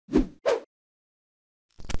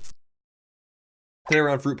Today we're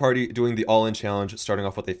on Fruit Party doing the all-in challenge, starting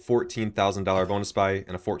off with a $14,000 bonus buy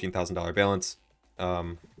and a $14,000 balance.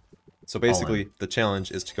 So basically, the challenge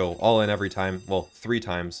is to go all in every time, well, 3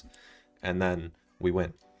 times, and then we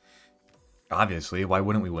win. Obviously, why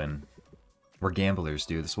wouldn't we win? We're gamblers,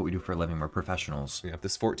 dude. This is what we do for a living. We're professionals. Yeah,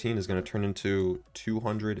 this 14 is going to turn into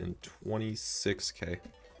 226K.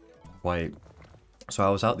 Why? So I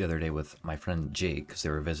was out the other day with my friend Jake because they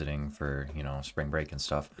were visiting for, you know, spring break and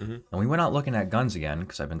stuff. And we went out looking at guns again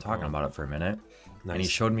because I've been talking about it for a minute. Nice. And he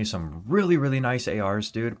showed me some really, really nice ARs,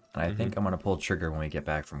 dude. And I think I'm going to pull trigger when we get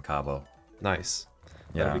back from Cabo. Nice.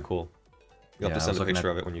 Yeah. That'd be cool. You'll have to send a picture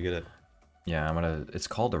of it when you get it. Yeah, I'm going to... It's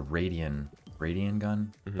called a Radian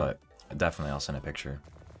gun, but definitely I'll send a picture.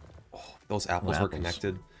 Oh, those apples were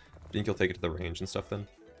connected. Do you think you'll take it to the range and stuff then?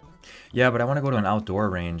 Yeah, but I want to go to an outdoor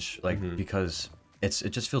range, like, because...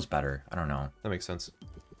 It just feels better. I don't know. That makes sense.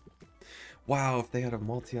 Wow, if they had a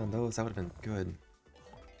multi on those, that would have been good.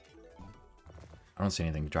 I don't see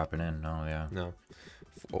anything dropping in. No, yeah. No.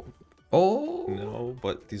 Oh. Oh! No,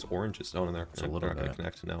 but these oranges, no, they're not going to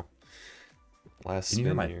connect now. Last spin. Can you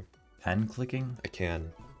hear my here. Pen clicking? I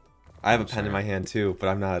can. I have a pen in my hand too, but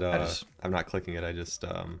I'm not. I'm not clicking it. I just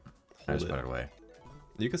hold put it away.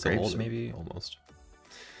 You can still hold it, maybe almost.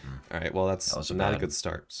 All right. Well, that's not a good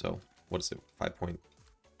start. So. What is it?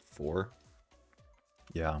 5.4.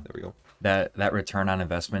 Yeah. There we go. That return on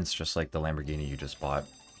investment's just like the Lamborghini you just bought,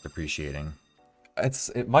 depreciating.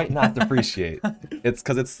 It might not depreciate. It's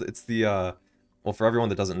because it's the well, for everyone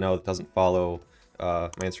that doesn't know, that doesn't follow my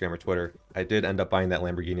Instagram or Twitter, I did end up buying that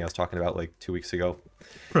Lamborghini I was talking about like 2 weeks ago.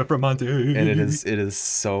 Preparamente. And it is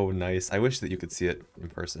so nice. I wish that you could see it in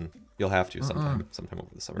person. You'll have to sometime over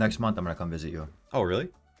the summer. Next month I'm gonna come visit you. Oh really?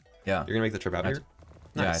 Yeah. You're gonna make the trip out here?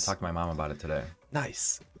 Nice. Yeah, I Nice. talked to my mom about it today.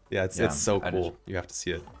 Nice. Yeah, it's so cool. You have to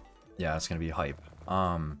see it. Yeah, it's gonna be hype.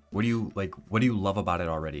 What do you like? What do you love about it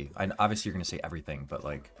already? Obviously you're gonna say everything, but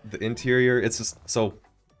like the interior, it's just so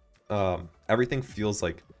everything feels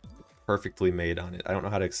like perfectly made on it. I don't know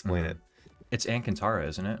how to explain it. It's Alcantara,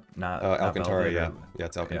 isn't it? Not Alcantara. Velvet, Yeah,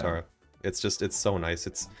 it's Alcantara. Yeah. It's so nice.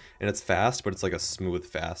 It's fast, but it's like a smooth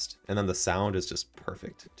fast, and then the sound is just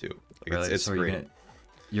perfect too. Like really? it's so great.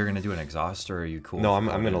 You're gonna do an exhaust, or are you cool? No, I'm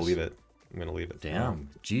gonna leave it. I'm gonna leave it. Damn,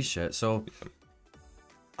 G shit. So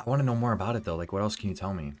I want to know more about it though. Like, what else can you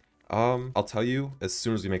tell me? I'll tell you as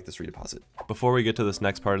soon as we make this redeposit. Before we get to this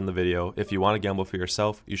next part in the video, if you want to gamble for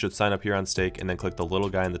yourself, you should sign up here on Stake and then click the little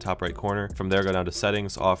guy in the top right corner. From there, go down to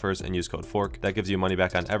settings, offers, and use code FORK. That gives you money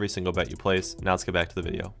back on every single bet you place. Now let's get back to the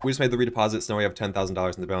video. We just made the redeposit, so now we have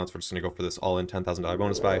 $10,000 in the balance. We're just gonna go for this all-in $10,000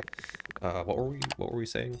 bonus buy. What were we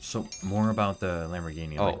saying? So more about the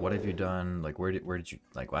Lamborghini. Like, what have you done? Like, where did you,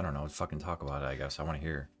 like, I don't know, fucking talk about it, I guess. I want to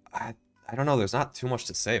hear. I don't know. There's not too much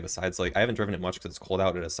to say besides, like, I haven't driven it much because it's cold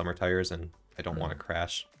out. It has summer tires, and I don't want to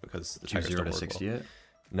crash because the tires don't work 0 to 60 well. it?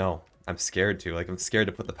 No, I'm scared to. Like, I'm scared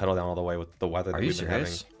to put the pedal down all the way with the weather that we've been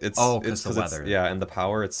having. It's the weather. Yeah, and the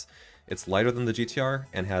power. It's lighter than the GTR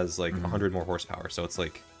and has like 100 more horsepower. So it's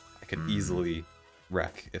like I could easily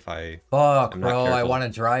wreck if I. Fuck, am not bro! I careful. want to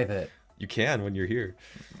drive it. You can when you're here.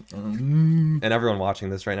 And everyone watching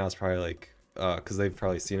this right now is probably like, because they've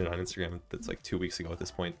probably seen it on Instagram. That's like 2 weeks ago at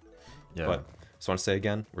this point. Yeah. But just want to say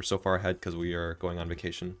again, we're so far ahead because we are going on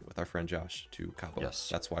vacation with our friend Josh to Cabo. Yes.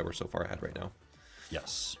 That's why we're so far ahead right now.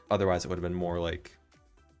 Yes. Otherwise, it would have been more like,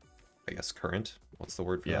 I guess, current. What's the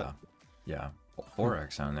word for that? Yeah.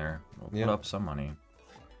 4X on there. We'll put up some money.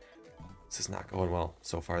 This is not going well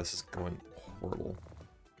so far. This is going horrible.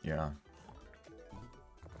 Yeah.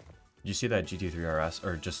 Did you see that GT3 RS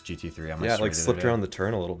or just GT3 on my Yeah, it story like the other slipped day? around the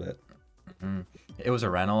turn a little bit. It was a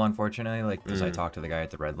rental, unfortunately, like, because I talked to the guy at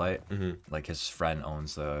the red light. Like, his friend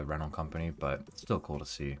owns the rental company, but it's still cool to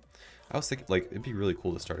see. I was thinking, like, it'd be really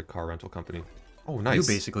cool to start a car rental company. Oh, nice.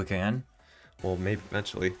 You basically can. Well, maybe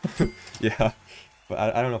eventually. Yeah, but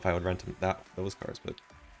I don't know if I would rent those cars. But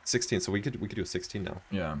 16, so we could do a 16 now.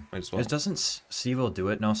 Yeah. Might as well. Doesn't Seville Do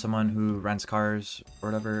It know someone who rents cars or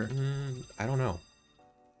whatever? I don't know.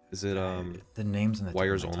 Is it The names in the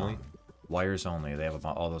Wires Only? Wires Only. They have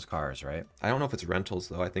all those cars, right? I don't know if it's rentals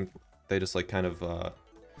though. I think they just like kind of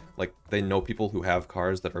like they know people who have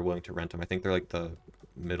cars that are willing to rent them. I think they're like the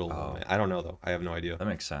middle. I don't know though. I have no idea. That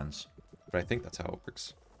makes sense. But I think that's how it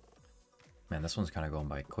works. Man, this one's kind of going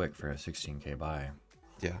by quick for a 16K buy.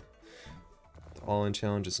 Yeah. The all-in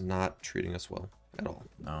challenge is not treating us well at all.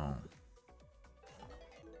 No.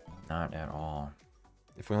 Not at all.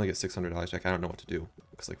 If we only get $600 back, I don't know what to do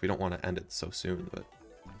because like we don't want to end it so soon. But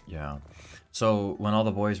yeah. So when all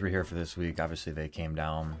the boys were here for this week, obviously they came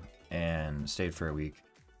down and stayed for a week.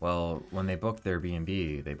 Well, when they booked their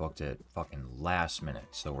B&B, they booked it fucking last minute.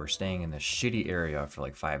 So we're staying in this shitty area for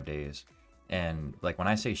like 5 days. And like when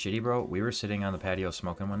I say shitty, bro, we were sitting on the patio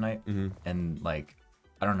smoking one night, and like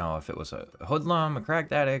I don't know if it was a hoodlum, a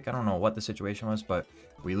cracked addict, I don't know what the situation was, but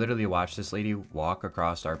we literally watched this lady walk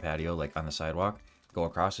across our patio, like on the sidewalk, go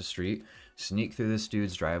across the street, sneak through this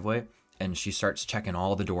dude's driveway, and she starts checking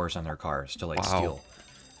all the doors on their cars to like steal.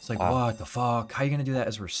 It's like, what the fuck? How are you gonna do that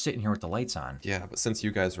as we're sitting here with the lights on? Yeah, but since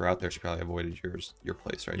you guys were out there, she probably avoided your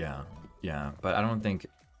place, right? Yeah. But I don't think,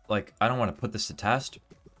 like, I don't want to put this to test,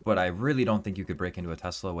 but I really don't think you could break into a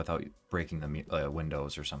Tesla without breaking the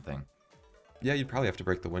windows or something. Yeah, you'd probably have to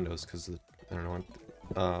break the windows because I don't know.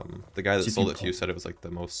 The guy that sold it to you said it was like the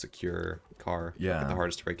most secure car. Yeah. Like the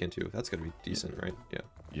hardest to break into. That's gonna be decent, right? Yeah.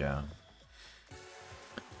 Yeah.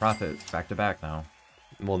 Profit back to back now.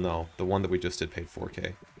 Well, no, the one that we just did paid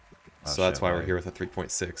 4K. So that's why we're here with a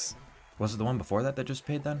 3.6. Was it the one before that just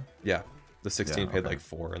paid then? Yeah, the 16 paid like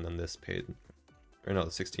 4, and then this paid, or no, the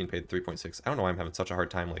 16 paid 3.6. I don't know why I'm having such a hard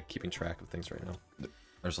time like keeping track of things right now.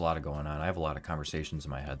 There's a lot of going on. I have a lot of conversations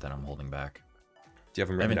in my head that I'm holding back. Do you have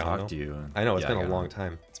them written down? I haven't talked to you. I know, it's been a long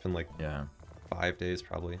time. It's been like 5 days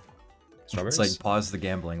probably. Strawberries? It's like pause the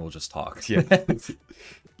gambling, we'll just talk. Yeah. Could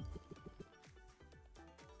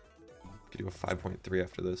do a 5.3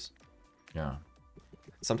 after this. Yeah.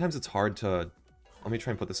 Sometimes it's hard to, let me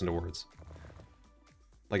try and put this into words.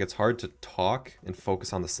 Like it's hard to talk and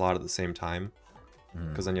focus on the slot at the same time,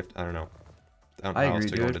 because then you have to, I don't know how else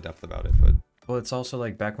to go into depth about it, but. Well, it's also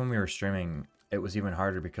like back when we were streaming, it was even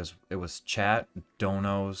harder because it was chat,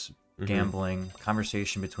 donos, gambling,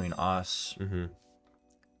 conversation between us.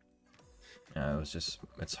 Yeah, it was just,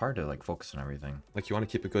 it's hard to like focus on everything. Like you want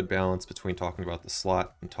to keep a good balance between talking about the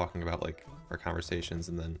slot and talking about like our conversations,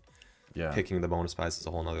 and then picking the bonus buys is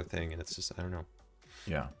a whole nother thing, and it's just, I don't know.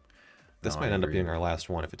 Yeah. This might end up being our last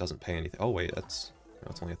one if it doesn't pay anything. Oh wait, it's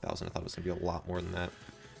only 1,000. I thought it was gonna be a lot more than that.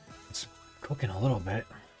 It's cooking a little bit.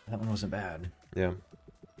 That one wasn't bad. Yeah.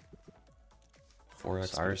 4x.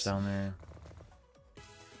 Stars down there.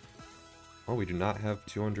 Oh, we do not have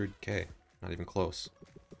 200k. Not even close.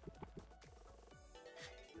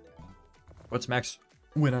 What's max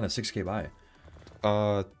win on a 6k buy?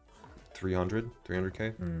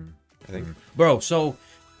 300k. I think. Bro, so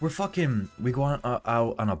we go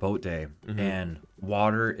out on a boat day, and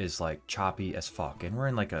water is like choppy as fuck, and we're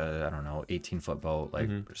in like a, I don't know, 18-foot boat, like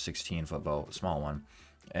 16-foot boat, small one,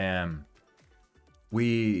 and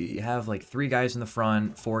we have like 3 guys in the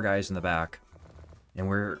front, 4 guys in the back, and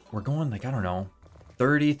we're going like, I don't know,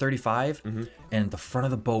 30, 35, and the front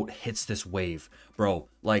of the boat hits this wave, bro,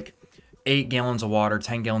 like 8 gallons of water,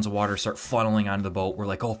 10 gallons of water start funneling onto the boat. We're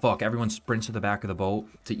like, oh fuck, everyone sprints to the back of the boat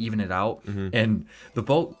to even it out. And the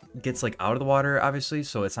boat gets like out of the water, obviously,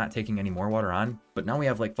 so it's not taking any more water on. But now we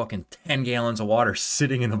have like fucking 10 gallons of water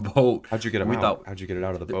sitting in the boat. How'd you get them out? How'd you get it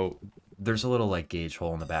out of the boat? There's a little like gauge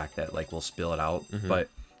hole in the back that like will spill it out. But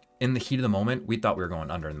in the heat of the moment, we thought we were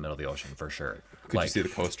going under in the middle of the ocean for sure. Could you see the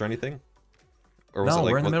coast or anything? Or was it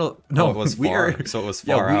like, we're in the middle. No, it was far. So it was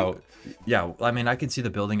far out. Yeah, I mean, I could see the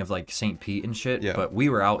building of like St. Pete and shit, but we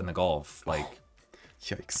were out in the Gulf. Like,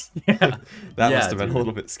 yikes. Yeah, that must have been a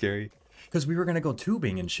little bit scary. Because we were gonna go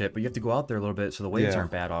tubing and shit, but you have to go out there a little bit so the waves aren't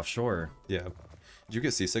bad offshore. Yeah. Did you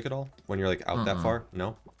get seasick at all when you're like out that far?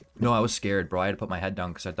 No. No, I was scared, bro. I had to put my head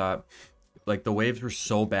down because I thought like the waves were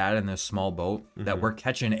so bad in this small boat that we're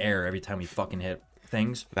catching air every time we fucking hit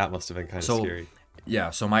things. That must have been kind of scary.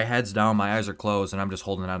 Yeah, so my head's down, my eyes are closed, and I'm just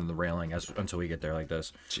holding on to the railing until we get there like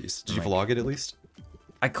this. Jeez. Did you vlog it at least?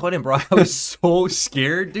 I couldn't, bro. I was so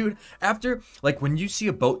scared, dude. After, like, when you see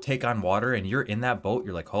a boat take on water and you're in that boat,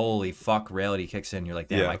 you're like, holy fuck, reality kicks in. You're like,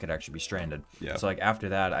 damn, I could actually be stranded. Yeah. So, like, after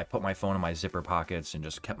that, I put my phone in my zipper pockets and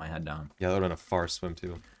just kept my head down. Yeah, that would have been a far swim,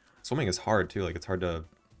 too. Swimming is hard, too. Like, it's hard to...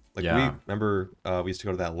 Like, we remember we used to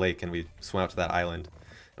go to that lake, and we swam out to that island,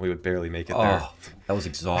 and we would barely make it there. That was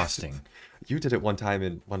exhausting. You did it one time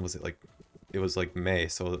in, when was it, like, it was like May,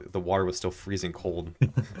 so the water was still freezing cold.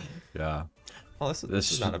 Yeah. Oh,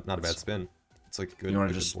 this is not a bad spin. It's like good. You want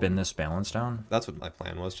to just spin this balance down? That's what my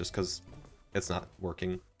plan was, just because it's not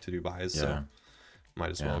working to do buys, so might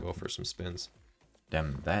as well go for some spins.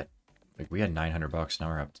 Damn, that, like, we had $900, now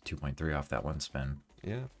we're up to 2.3 off that one spin.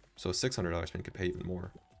 Yeah, so a $600 spin could pay even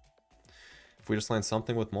more. If we just land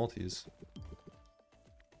something with multis.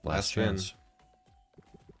 Last spin. chance.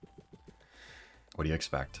 What do you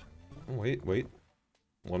expect? Oh, wait.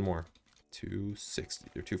 One more. 260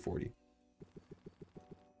 or 240.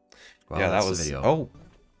 Well, yeah, that was the video. Oh,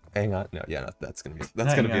 hang on. No, yeah, that's gonna be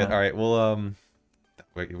it. All right, well,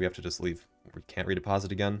 we have to just leave. we can't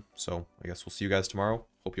redeposit again. So I guess we'll see you guys tomorrow.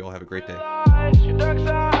 Hope you all have a great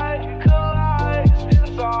day.